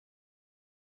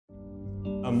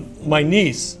My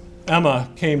niece, Emma,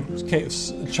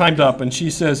 chimed up and she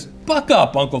says, "Buck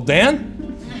up, Uncle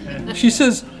Dan." She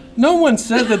says, "No one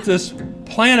said that this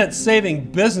planet-saving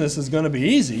business is going to be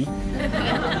easy,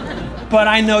 but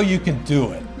I know you can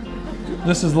do it."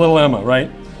 This is little Emma, right?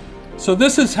 So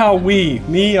this is how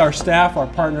me, our staff, our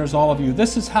partners, all of you,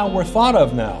 this is how we're thought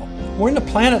of now. We're in the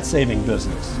planet-saving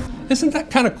business. Isn't that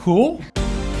kind of cool?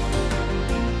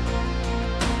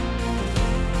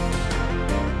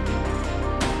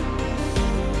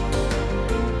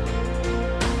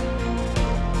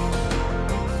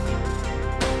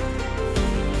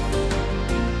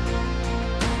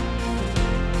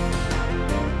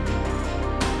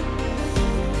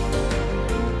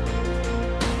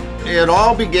 It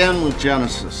all began with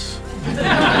Genesis.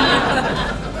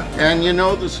 And you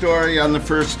know the story. On the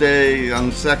first day, on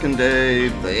the second day,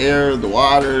 the air, the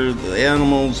water, the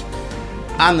animals.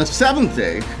 On the seventh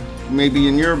day, maybe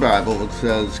in your Bible it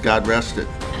says God rested.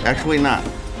 Actually not.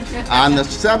 On the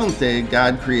seventh day,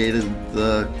 God created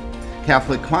the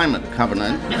Catholic Climate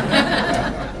Covenant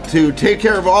to take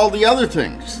care of all the other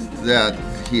things that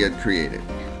he had created.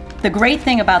 The great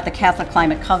thing about the Catholic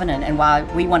Climate Covenant and why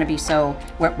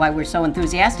we're so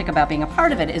enthusiastic about being a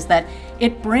part of it is that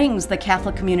it brings the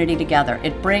Catholic community together.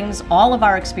 It brings all of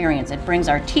our experience. It brings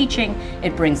our teaching,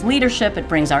 it brings leadership, it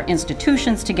brings our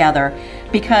institutions together,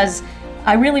 because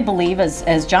I really believe,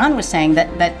 as John was saying,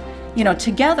 that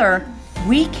together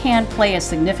we can play a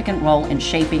significant role in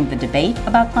shaping the debate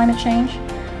about climate change.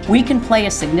 We can play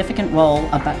a significant role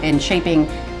in shaping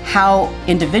how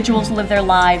individuals live their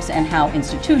lives and how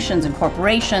institutions and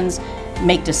corporations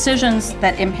make decisions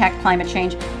that impact climate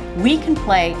change. We can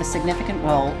play a significant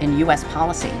role in U.S.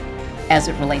 policy as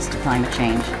it relates to climate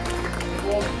change.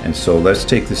 And so let's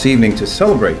take this evening to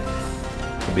celebrate,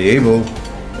 to be able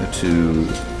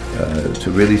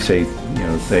to really say,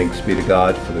 thanks be to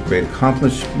God for the great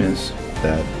accomplishments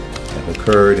that have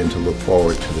occurred, and to look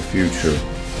forward to the future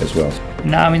as well.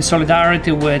 Now, in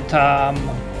solidarity with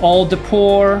all the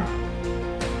poor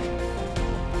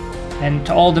and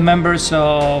all the members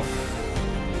of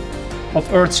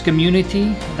Earth's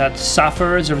community that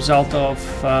suffer as a result of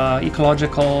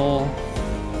ecological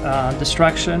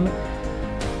destruction,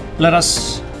 let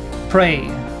us pray.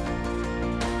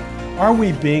 Are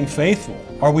we being faithful?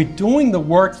 Are we doing the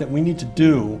work that we need to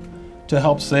do to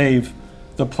help save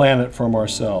the planet from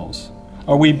ourselves?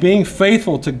 Are we being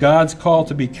faithful to God's call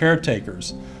to be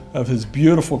caretakers of His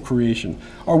beautiful creation?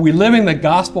 Are we living the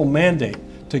gospel mandate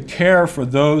to care for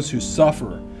those who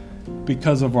suffer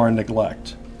because of our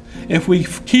neglect? If we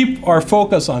keep our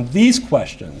focus on these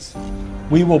questions,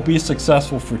 we will be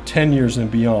successful for 10 years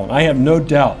and beyond. I have no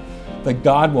doubt that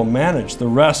God will manage the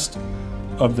rest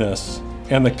of this,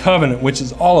 and the covenant, which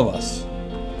is all of us,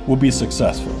 will be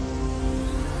successful.